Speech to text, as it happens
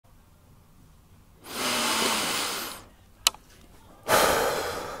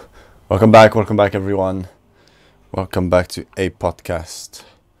Welcome back everyone. Welcome back to a podcast.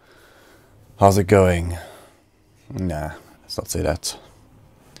 How's it going? Nah, let's not say that.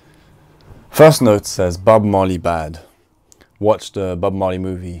 First note says Bob Marley bad. Watched the Bob Marley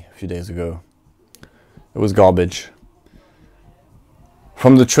movie a few days ago. It was garbage.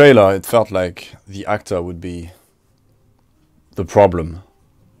 From the trailer, it felt like the actor would be the problem.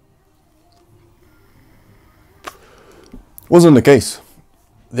 Wasn't the case.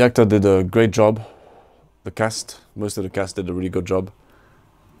 The actor did a great job. Most of the cast did a really good job.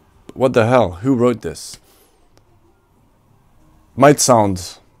 But what the hell? Who wrote this? Might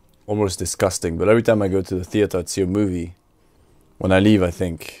sound almost disgusting, but every time I go to the theater to see a movie, when I leave, I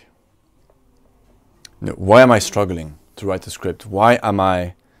think, why am I struggling to write a script? Why am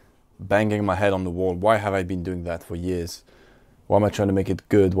I banging my head on the wall? Why have I been doing that for years? Why am I trying to make it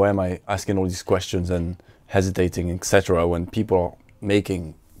good? Why am I asking all these questions and hesitating, etc., when people are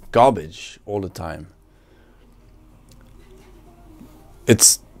making garbage all the time?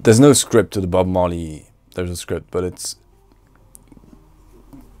 There's no script to the Bob Marley. There's a script, but it's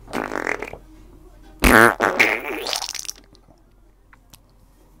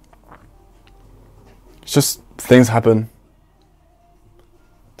just things happen.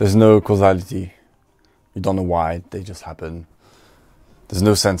 There's no causality. You don't know why, they just happen. There's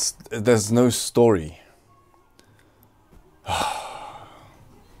no sense. There's no story.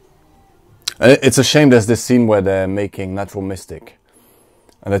 It's a shame there's this scene where they're making Natural Mystic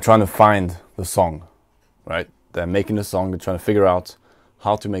and they're trying to find the song, right? They're making the song, they're trying to figure out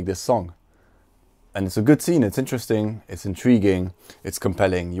how to make this song. And it's a good scene, it's interesting, it's intriguing, it's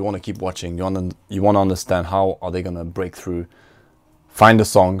compelling. You want to keep watching, you want to understand how are they going to break through, find the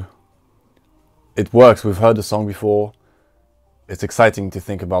song. It works, we've heard the song before. It's exciting to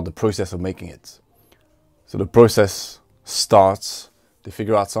think about the process of making it. So the process starts, they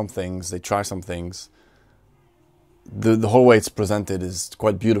figure out some things, they try some things. The whole way it's presented is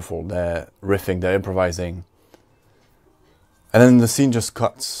quite beautiful. They're riffing, they're improvising. And then the scene just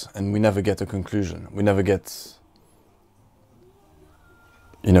cuts and we never get a conclusion. We never get,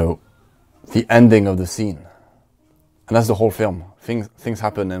 the ending of the scene. And that's the whole film. Things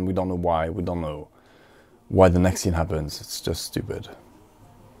happen and we don't know why. We don't know why the next scene happens. It's just stupid.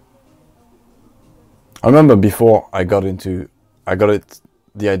 I remember before I got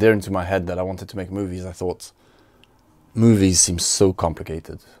the idea into my head that I wanted to make movies, I thought, movies seem so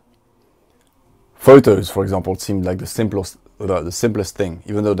complicated. Photos, for example, seemed like the simplest thing,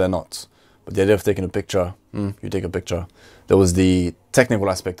 even though they're not. But the idea of taking a picture, you take a picture. There was the technical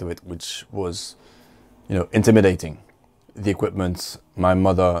aspect of it, which was, intimidating. The equipment, my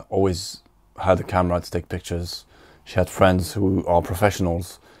mother always had a camera to take pictures. She had friends who are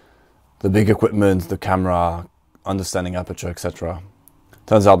professionals. The big equipment, the camera, understanding aperture, etc.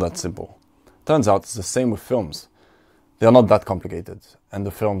 Turns out that's simple. Turns out it's the same with films. They are not that complicated. And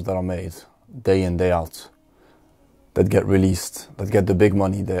the films that are made day in, day out, that get released, that get the big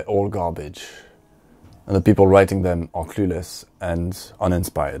money, they're all garbage. And the people writing them are clueless and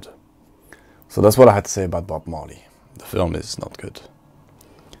uninspired. So that's what I had to say about Bob Marley. The film is not good.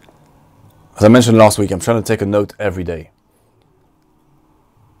 As I mentioned last week, I'm trying to take a note every day.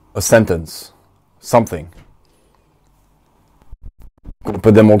 A sentence, something.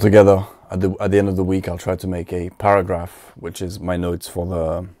 Put them all together. At the end of the week, I'll try to make a paragraph, which is my notes for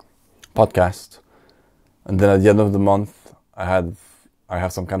the podcast. And then at the end of the month, I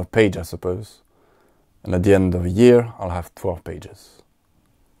have some kind of page, I suppose. And at the end of a year, I'll have 12 pages.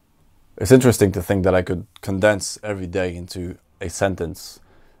 It's interesting to think that I could condense every day into a sentence,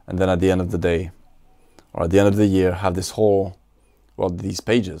 and then at the end of the day, or at the end of the year, have these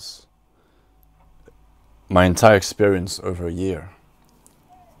pages. My entire experience over a year.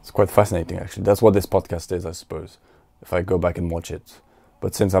 It's quite fascinating, actually. That's what this podcast is, I suppose, if I go back and watch it.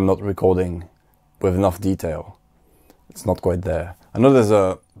 But since I'm not recording with enough detail, it's not quite there. I know there's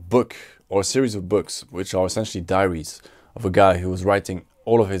a book or a series of books which are essentially diaries of a guy who was writing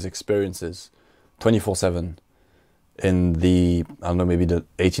all of his experiences 24/7 in maybe the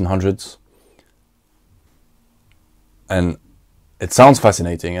 1800s. And it sounds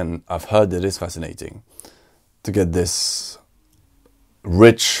fascinating, and I've heard it is fascinating to get this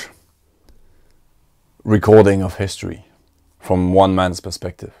rich recording of history from one man's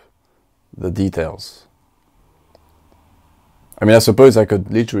perspective, the details. I mean, I suppose I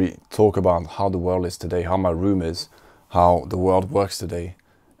could literally talk about how the world is today, how my room is, how the world works today,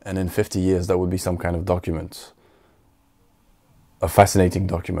 and in 50 years that would be some kind of document, a fascinating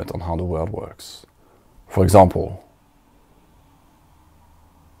document on how the world works. For example,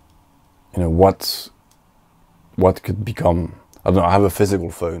 what could become, I don't know, I have a physical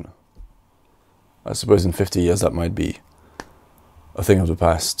phone, I suppose in 50 years that might be a thing of the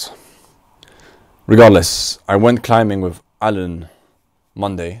past. Regardless, I went climbing with Alan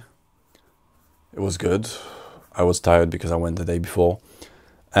Monday. It was good. I was tired because I went the day before.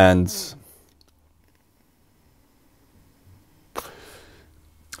 And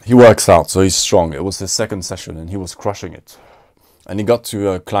he works out, so he's strong. It was his second session and he was crushing it. And he got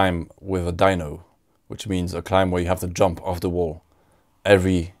to climb with a dyno, which means a climb where you have to jump off the wall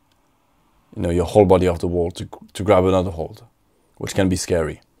your whole body off the wall to grab another hold, which can be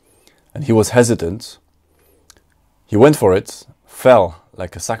scary. And he was hesitant. He went for it, fell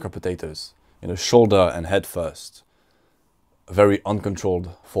like a sack of potatoes, shoulder and head first. A very uncontrolled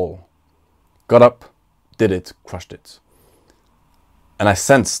fall. Got up, did it, crushed it. And I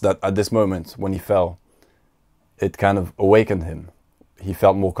sensed that at this moment when he fell, it kind of awakened him. He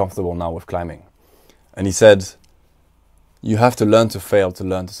felt more comfortable now with climbing. And he said, "You have to learn to fail to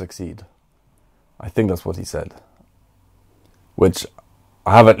learn to succeed." I think that's what he said. Which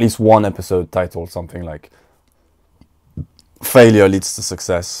I have at least one episode titled something like "Failure leads to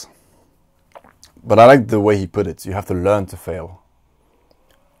success." But I like the way he put it. You have to learn to fail.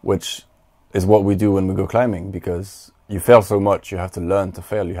 Which is what we do when we go climbing, because you fail so much, you have to learn to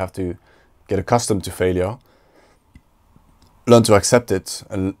fail. You have to get accustomed to failure, learn to accept it,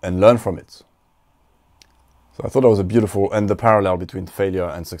 and learn from it. So I thought that was a beautiful, and the parallel between failure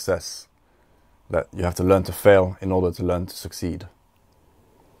and success, that you have to learn to fail in order to learn to succeed.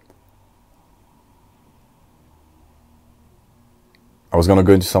 I was going to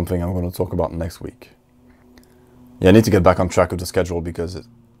go into something I'm going to talk about next week. Yeah, I need to get back on track with the schedule, because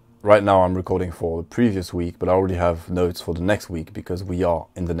right now I'm recording for the previous week, but I already have notes for the next week because we are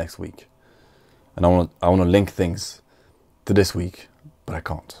in the next week. And I want to link things to this week, but I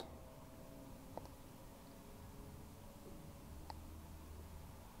can't.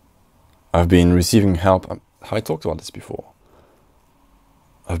 I've been receiving help. Have I talked about this before?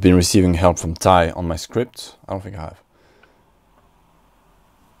 I've been receiving help from Ty on my script. I don't think I have.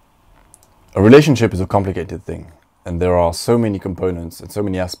 A relationship is a complicated thing, and there are so many components and so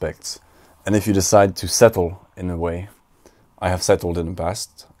many aspects. And if you decide to settle in a way, I have settled in the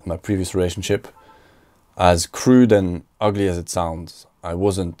past, in my previous relationship, as crude and ugly as it sounds, I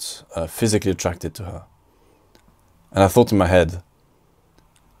wasn't physically attracted to her. And I thought in my head,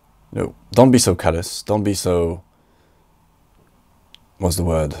 don't be so callous, don't be so,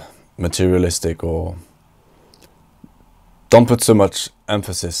 materialistic, or don't put so much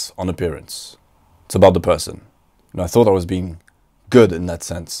emphasis on appearance. It's about the person. I thought I was being good in that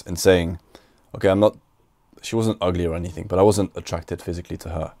sense, in saying, okay, she wasn't ugly or anything, but I wasn't attracted physically to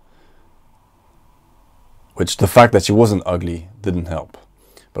her. Which the fact that she wasn't ugly didn't help.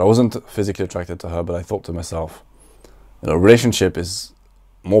 But I wasn't physically attracted to her, but I thought to myself, a relationship is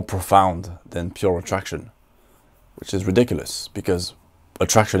more profound than pure attraction, which is ridiculous, because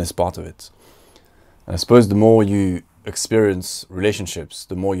attraction is part of it. And I suppose the more you experience relationships,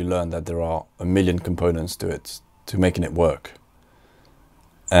 the more you learn that there are a million components to it, to making it work.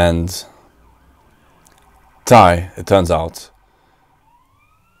 And Ty, it turns out,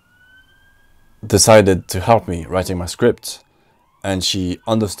 decided to help me writing my script, and she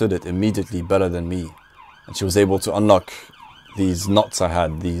understood it immediately better than me. And she was able to unlock these knots I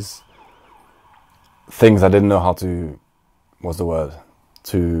had, these things I didn't know how to,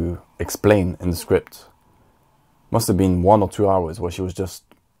 to explain in the script. Must have been 1 or 2 hours where she was just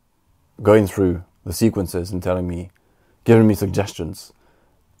going through the sequences and giving me suggestions,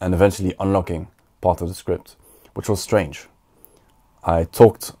 and eventually unlocking part of the script, which was strange. I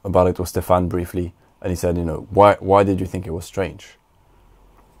talked about it with Stefan briefly, and he said, why did you think it was strange?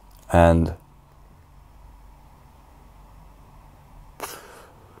 And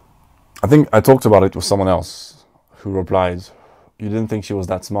I think I talked about it with someone else who replied, you didn't think she was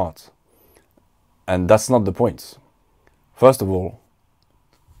that smart. And that's not the point. First of all,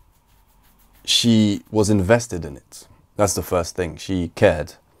 she was invested in it. That's the first thing. She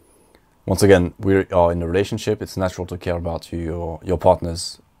cared. Once again, we are in a relationship. It's natural to care about your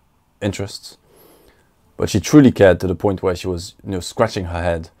partner's interests. But she truly cared to the point where she was, scratching her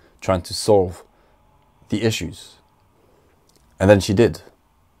head, trying to solve the issues. And then she did.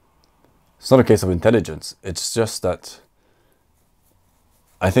 It's not a case of intelligence. It's just that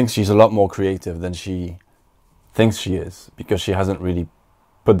I think she's a lot more creative than she thinks she is, because she hasn't really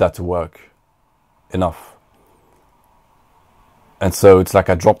put that to work enough. And so it's like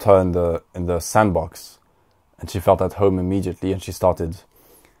I dropped her in the sandbox, and she felt at home immediately, and she started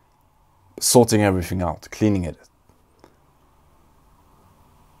sorting everything out, cleaning it.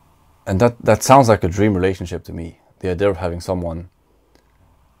 And that sounds like a dream relationship to me. The idea of having someone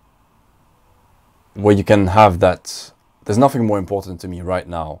where you can have that. There's nothing more important to me right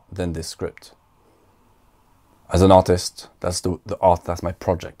now than this script. As an artist, that's the art, that's my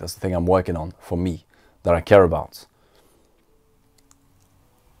project, that's the thing I'm working on for me, that I care about.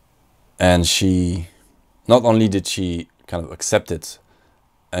 And she, not only did she kind of accept it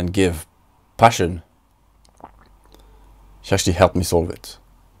and give passion, she actually helped me solve it.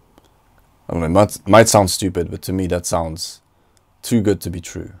 I don't know, it might sound stupid, but to me that sounds too good to be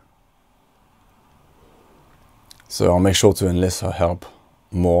true. So I'll make sure to enlist her help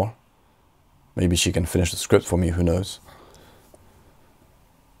more. Maybe she can finish the script for me, who knows.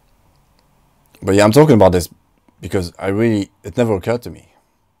 But yeah, I'm talking about this because it never occurred to me.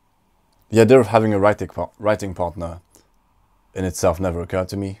 The idea of having a writing partner in itself never occurred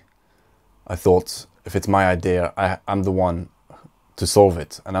to me. I thought, if it's my idea, I'm the one to solve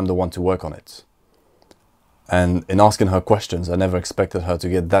it, and I'm the one to work on it. And in asking her questions, I never expected her to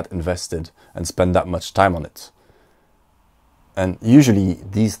get that invested and spend that much time on it. And usually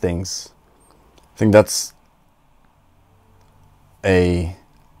these things, I think that's a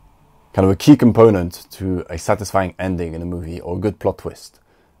kind of a key component to a satisfying ending in a movie or a good plot twist.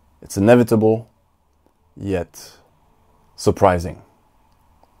 It's inevitable, yet surprising.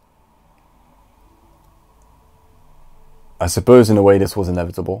 I suppose in a way this was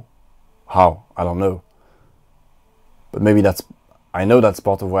inevitable. How? I don't know. But maybe I know that's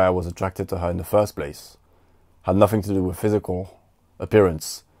part of why I was attracted to her in the first place. Had nothing to do with physical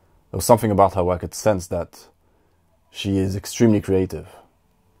appearance. There was something about her where I could sense that she is extremely creative.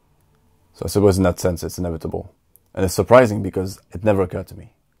 So I suppose in that sense it's inevitable. And it's surprising because it never occurred to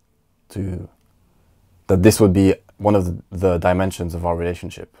me that this would be one of the dimensions of our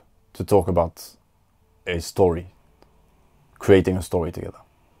relationship, to talk about a story, creating a story together.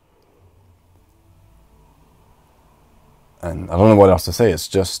 And I don't know what else to say. It's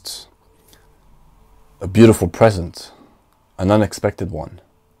just a beautiful present, an unexpected one.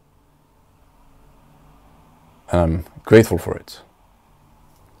 And I'm grateful for it.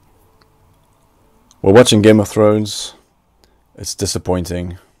 We're watching Game of Thrones. It's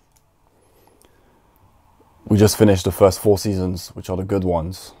disappointing. We just finished the first 4 seasons, which are the good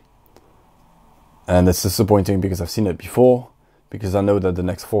ones. And it's disappointing because I've seen it before, because I know that the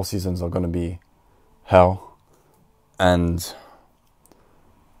next 4 seasons are going to be hell. And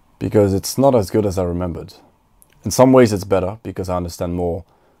because it's not as good as I remembered. In some ways it's better because I understand more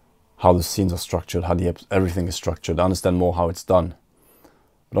how the scenes are structured, how everything is structured. I understand more how it's done.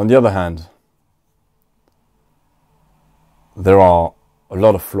 But on the other hand, there are a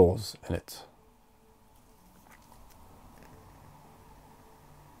lot of flaws in it.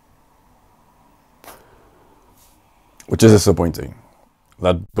 Which is disappointing.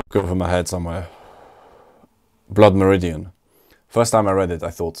 That book over my head somewhere, Blood Meridian. First time I read it, I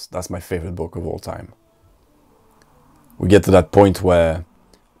thought that's my favorite book of all time. We get to that point where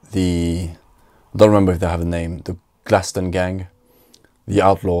I don't remember if they have a name, the Glaston gang, the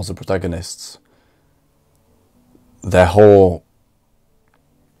outlaws, the protagonists, their whole...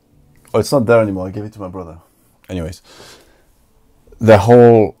 Oh, it's not there anymore, I gave it to my brother. Anyways, their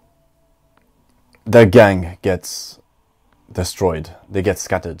gang gets destroyed, they get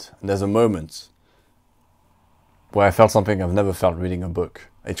scattered. And there's a moment where I felt something I've never felt reading a book,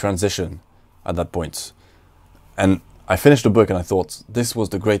 a transition at that point. And I finished the book and I thought, this was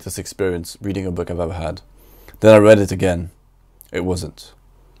the greatest experience reading a book I've ever had. Then I read it again. It wasn't.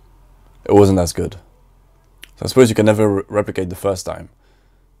 It wasn't as good. So I suppose you can never replicate the first time.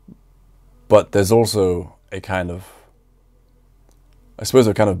 But there's also a kind of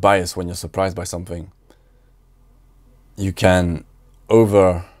bias when you're surprised by something. You can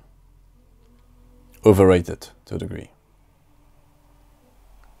overrate it to a degree.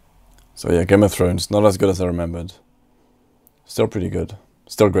 So yeah, Game of Thrones, not as good as I remembered. Still pretty good.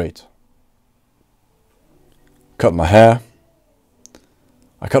 Still great. Cut my hair.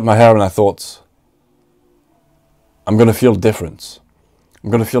 I cut my hair and I thought, I'm going to feel different.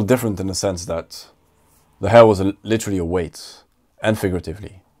 I'm going to feel different in the sense that the hair was literally a weight, and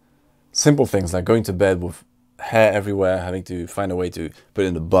figuratively. Simple things like going to bed with hair everywhere, having to find a way to put it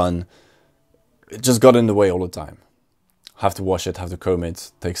in the bun. It just got in the way all the time. Have to wash it, have to comb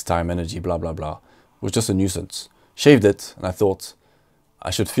it, takes time, energy, blah, blah, blah. It was just a nuisance. Shaved it, and I thought I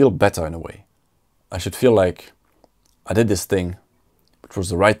should feel better in a way. I should feel like I did this thing, which was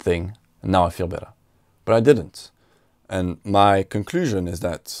the right thing, and now I feel better. But I didn't. And my conclusion is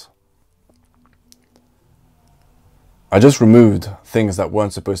that I just removed things that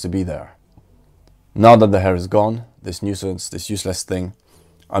weren't supposed to be there. Now that the hair is gone, this nuisance, this useless thing,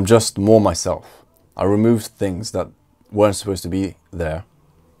 I'm just more myself. I removed things that weren't supposed to be there.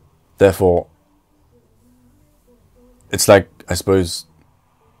 Therefore, it's like, I suppose,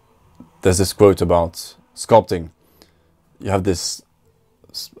 there's this quote about sculpting. You have this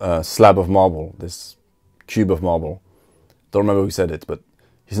slab of marble, this cube of marble. Don't remember who said it, but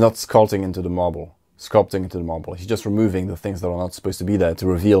he's not sculpting into the marble. He's just removing the things that are not supposed to be there to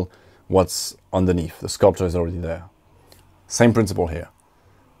reveal what's underneath. The sculpture is already there. Same principle here.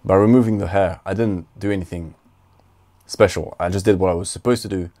 By removing the hair, I didn't do anything special. I just did what I was supposed to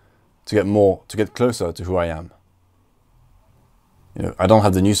do to get closer to who I am. I don't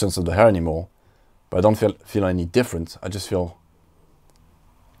have the nuisance of the hair anymore, but I don't feel any different. I just feel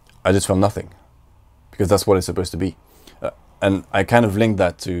nothing, because that's what it's supposed to be. And I kind of link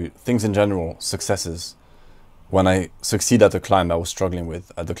that to things in general, successes. When I succeed at a climb I was struggling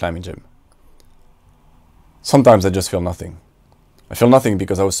with at the climbing gym, sometimes I just feel nothing. I feel nothing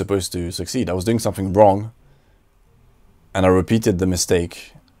because I was supposed to succeed. I was doing something wrong, and I repeated the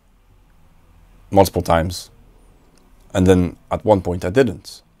mistake multiple times. And then at one point I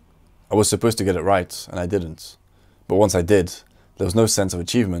didn't. I was supposed to get it right, and I didn't. But once I did, there was no sense of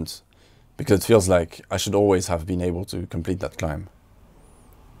achievement, because it feels like I should always have been able to complete that climb.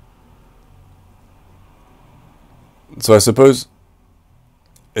 So I suppose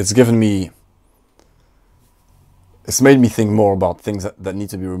it's made me think more about things that need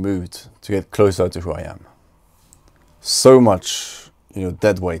to be removed to get closer to who I am. So much,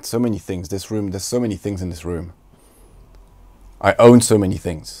 dead weight, so many things. There's so many things in this room. I own so many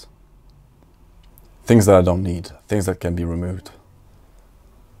things. Things that I don't need, things that can be removed.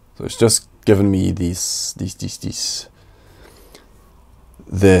 So it's just given me this,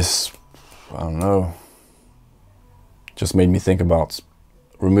 I don't know, just made me think about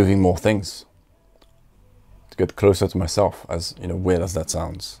removing more things to get closer to myself, as weird as that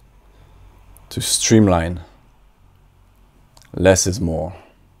sounds. To streamline. Less is more.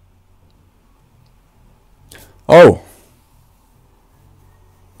 Oh!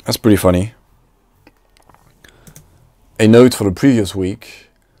 That's pretty funny. A note for the previous week.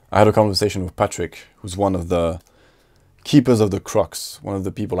 I had a conversation with Patrick, who's one of the keepers of the Crux, one of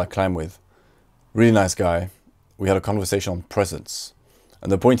the people I climb with. Really nice guy. We had a conversation on presents.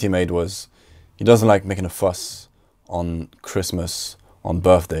 And the point he made was, he doesn't like making a fuss on Christmas, on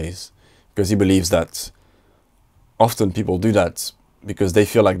birthdays, because he believes that often people do that because they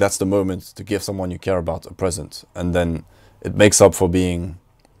feel like that's the moment to give someone you care about a present, and then it makes up for being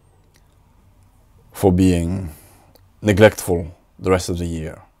neglectful the rest of the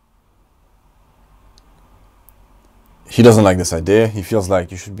year. He doesn't like this idea. He feels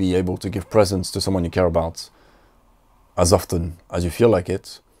like you should be able to give presents to someone you care about as often as you feel like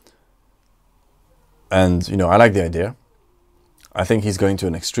it. And, I like the idea. I think he's going to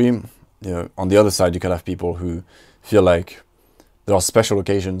an extreme. On the other side, you can have people who feel like there are special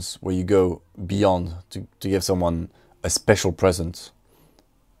occasions where you go beyond to give someone a special present,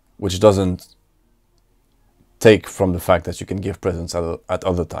 which doesn't take from the fact that you can give presents at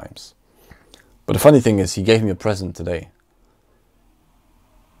other times. But the funny thing is, he gave me a present today.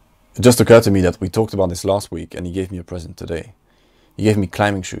 It just occurred to me that we talked about this last week, and he gave me a present today. He gave me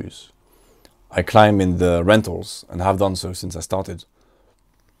climbing shoes. I climb in the rentals and have done so since I started.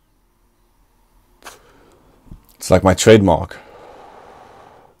 It's like my trademark.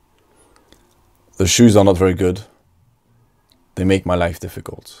 The shoes are not very good. They make my life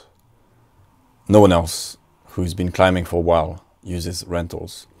difficult. No one else who's been climbing for a while uses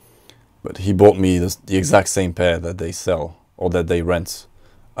rentals. But he bought me the exact same pair that they sell or that they rent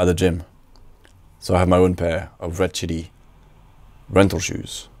at the gym. So I have my own pair of Red Chili rental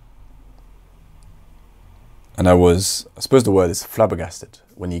shoes. And I suppose the word is flabbergasted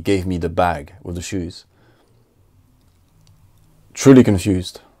when he gave me the bag with the shoes. Truly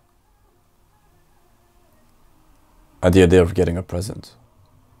confused at the idea of getting a present.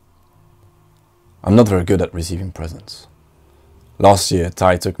 I'm not very good at receiving presents. Last year,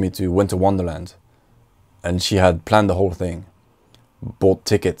 Ty took me to Winter Wonderland, and she had planned the whole thing. Bought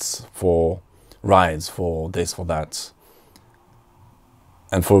tickets for rides, for this, for that.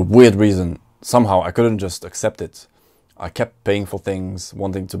 And for a weird reason, somehow I couldn't just accept it. I kept paying for things,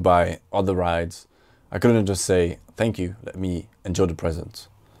 wanting to buy other rides. I couldn't just say, thank you, let me enjoy the present.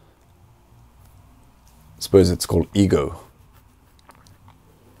 I suppose it's called ego.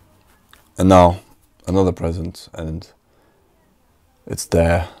 And now, another present, and it's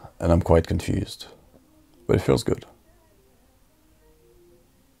there, and I'm quite confused. But it feels good.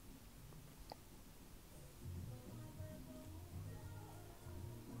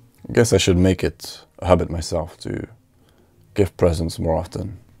 I guess I should make it a habit myself to give presents more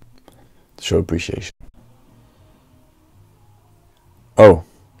often, to show appreciation. Oh,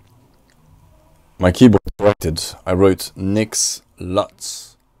 my keyboard corrected. I wrote Nick's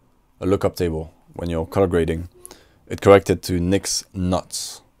Lutz, a lookup table when you're color grading. It corrected to Nick's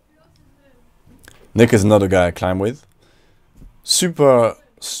Nuts. Nick is another guy I climb with. Super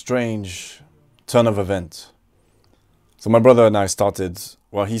strange turn of event. So my brother and I started,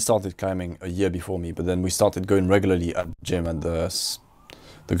 well, he started climbing a year before me, but then we started going regularly at the gym at the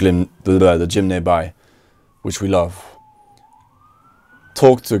gym nearby, which we love.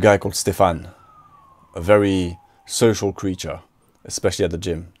 Talked to a guy called Stefan, a very social creature, especially at the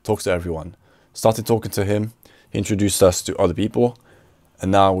gym. Talks to everyone. Started talking to him. He introduced us to other people,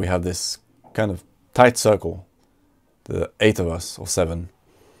 and now we have this kind of tight circle, the 8 of us or 7.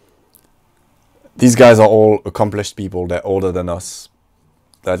 These guys are all accomplished people. They're older than us.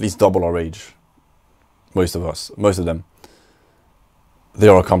 They're at least double our age. Most of them. They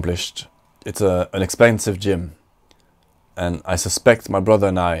are accomplished. It's an expensive gym, and I suspect my brother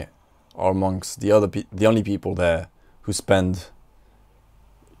and I are amongst the only people there who spend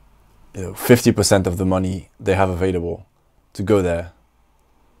 50% of the money they have available to go there.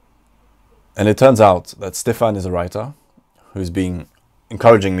 And it turns out that Stefan is a writer who's been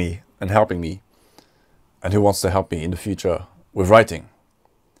encouraging me and helping me, and who wants to help me in the future with writing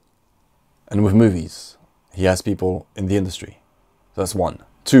and with movies. He has people in the industry. So that's 1.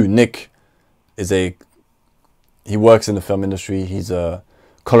 2, Nick he works in the film industry. He's a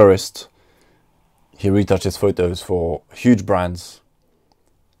colorist. He retouches photos for huge brands.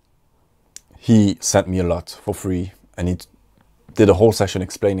 He sent me a lot for free, and he did a whole session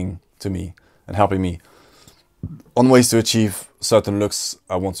explaining to me and helping me on ways to achieve certain looks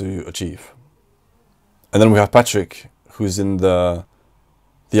I want to achieve. And then we have Patrick, who's in the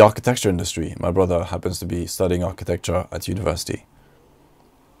architecture industry. My brother happens to be studying architecture at university.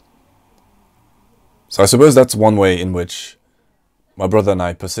 So I suppose that's one way in which my brother and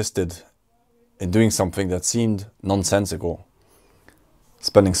I persisted in doing something that seemed nonsensical.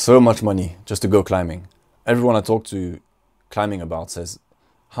 Spending so much money just to go climbing. Everyone I talk to climbing about says,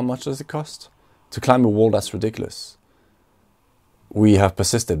 how much does it cost to climb a wall? That's ridiculous. We have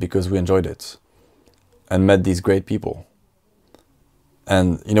persisted because we enjoyed it and met these great people.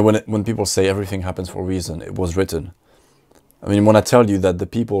 And when people say everything happens for a reason, it was written. I mean, when I tell you that the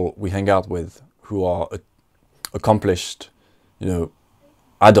people we hang out with who are accomplished,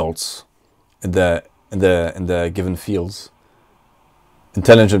 adults in their given fields,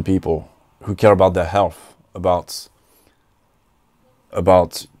 intelligent people who care about their health, about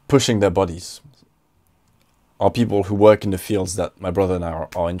pushing their bodies, are people who work in the fields that my brother and I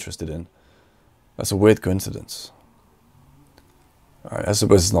are interested in. That's a weird coincidence. I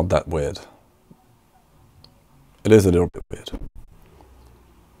suppose it's not that weird. It is a little bit weird.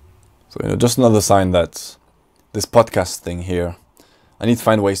 So, just another sign that this podcast thing here, I need to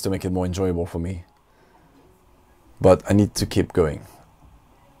find ways to make it more enjoyable for me. But I need to keep going.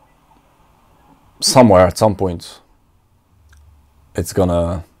 Somewhere, at some point,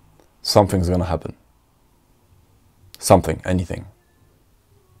 something's gonna happen. Something, anything.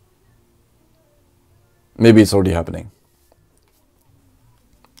 Maybe it's already happening.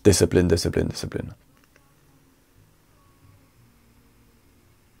 Discipline, discipline, discipline.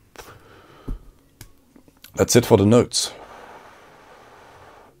 That's it for the notes.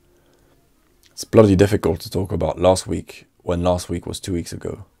 It's bloody difficult to talk about last week when last week was 2 weeks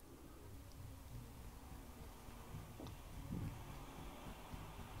ago.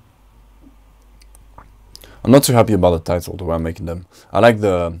 I'm not too happy about the title, the way I'm making them. I like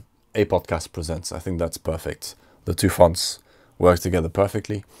the A Podcast Presents. I think that's perfect. The 2 fonts work together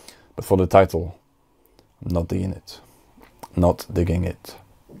perfectly. But for the title, I'm not digging it. Not digging it.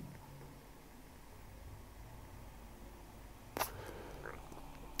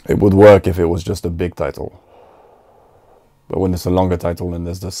 It would work if it was just a big title. But when it's a longer title and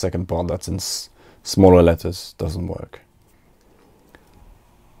there's the second part that's in smaller letters, it doesn't work.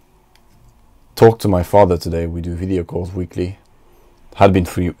 Talked to my father today. We do video calls weekly. Had been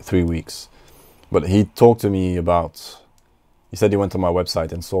 3 weeks. But he talked to me about... He said he went to my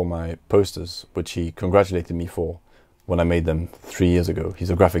website and saw my posters, which he congratulated me for when I made them 3 years ago.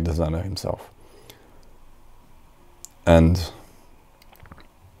 He's a graphic designer himself. And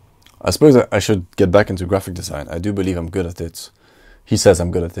I suppose I should get back into graphic design. I do believe I'm good at it. He says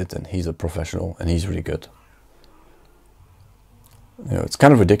I'm good at it, and he's a professional, and he's really good. It's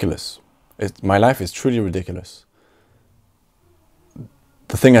kind of ridiculous. My life is truly ridiculous.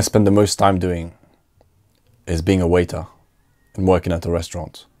 The thing I spend the most time doing is being a waiter and working at a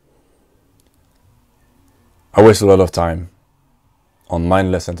restaurant. I waste a lot of time on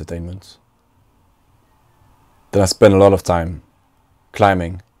mindless entertainment. Then I spend a lot of time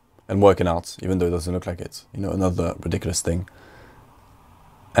climbing and working out, even though it doesn't look like it. You know, another ridiculous thing.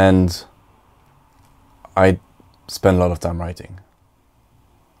 And I spend a lot of time writing.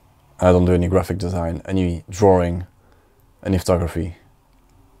 I don't do any graphic design, any drawing, any photography.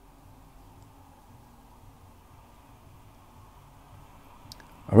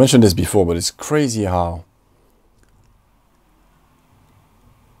 I mentioned this before, but it's crazy how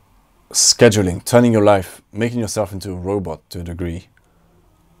scheduling, turning your life, making yourself into a robot to a degree,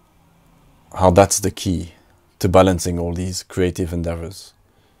 how that's the key to balancing all these creative endeavors.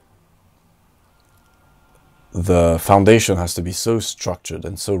 The foundation has to be so structured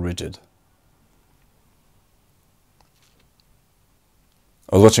and so rigid.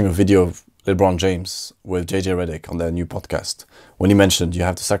 I was watching a video of LeBron James with JJ Redick on their new podcast when he mentioned you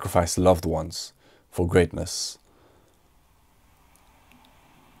have to sacrifice loved ones for greatness.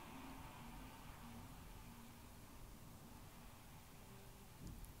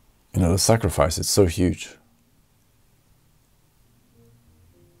 You know, the sacrifice is so huge.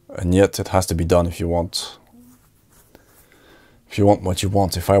 And yet it has to be done if you want what you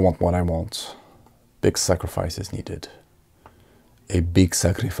want, if I want what I want. Big sacrifice is needed. A big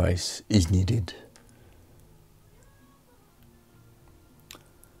sacrifice is needed.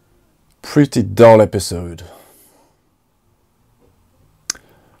 Pretty dull episode.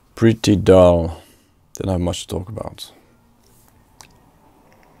 Pretty dull. Didn't have much to talk about.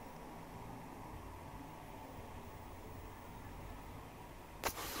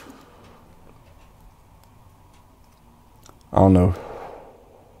 I don't know.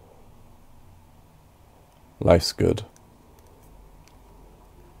 Life's good.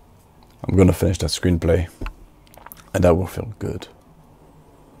 I'm gonna finish that screenplay, and that will feel good.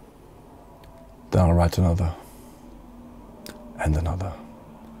 Then I'll write another, and another,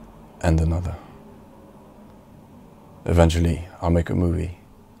 and another. Eventually, I'll make a movie.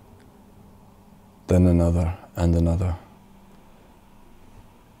 Then another, and another.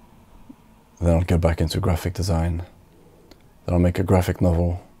 Then I'll get back into graphic design. Then I'll make a graphic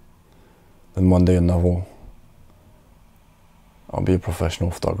novel. Then one day a novel. I'll be a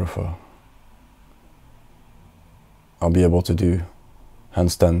professional photographer. I'll be able to do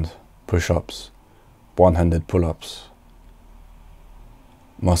handstand push-ups, one-handed pull-ups,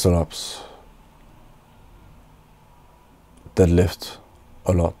 muscle-ups, deadlift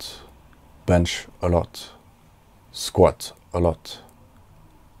a lot, bench a lot, squat a lot.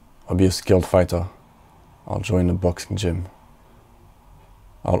 I'll be a skilled fighter. I'll join a boxing gym.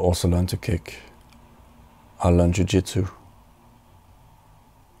 I'll also learn to kick. I'll learn jiu-jitsu.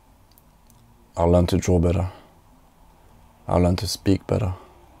 I'll learn to draw better. I'll learn to speak better.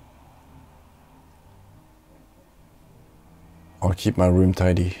 I'll keep my room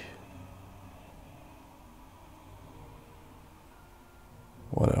tidy.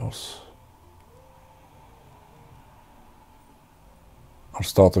 What else? I'll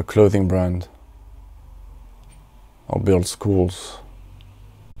start a clothing brand. I'll build schools.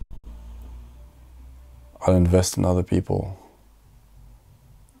 I'll invest in other people.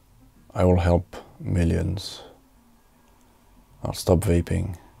 I will help millions. I'll stop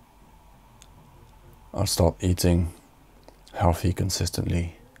vaping. I'll start eating healthy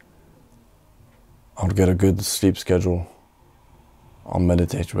consistently. I'll get a good sleep schedule. I'll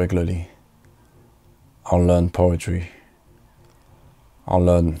meditate regularly. I'll learn poetry. I'll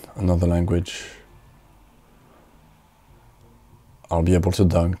learn another language. I'll be able to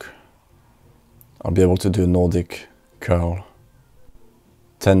dunk. I'll be able to do a Nordic curl.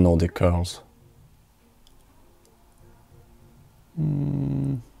 10 Nordic curls.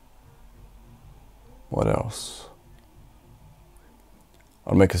 What else?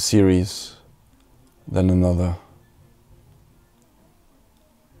 I'll make a series, then another.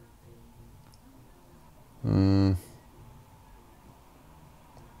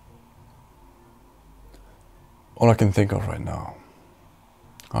 All I can think of right now.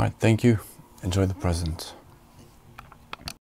 Alright, thank you. Enjoy the present.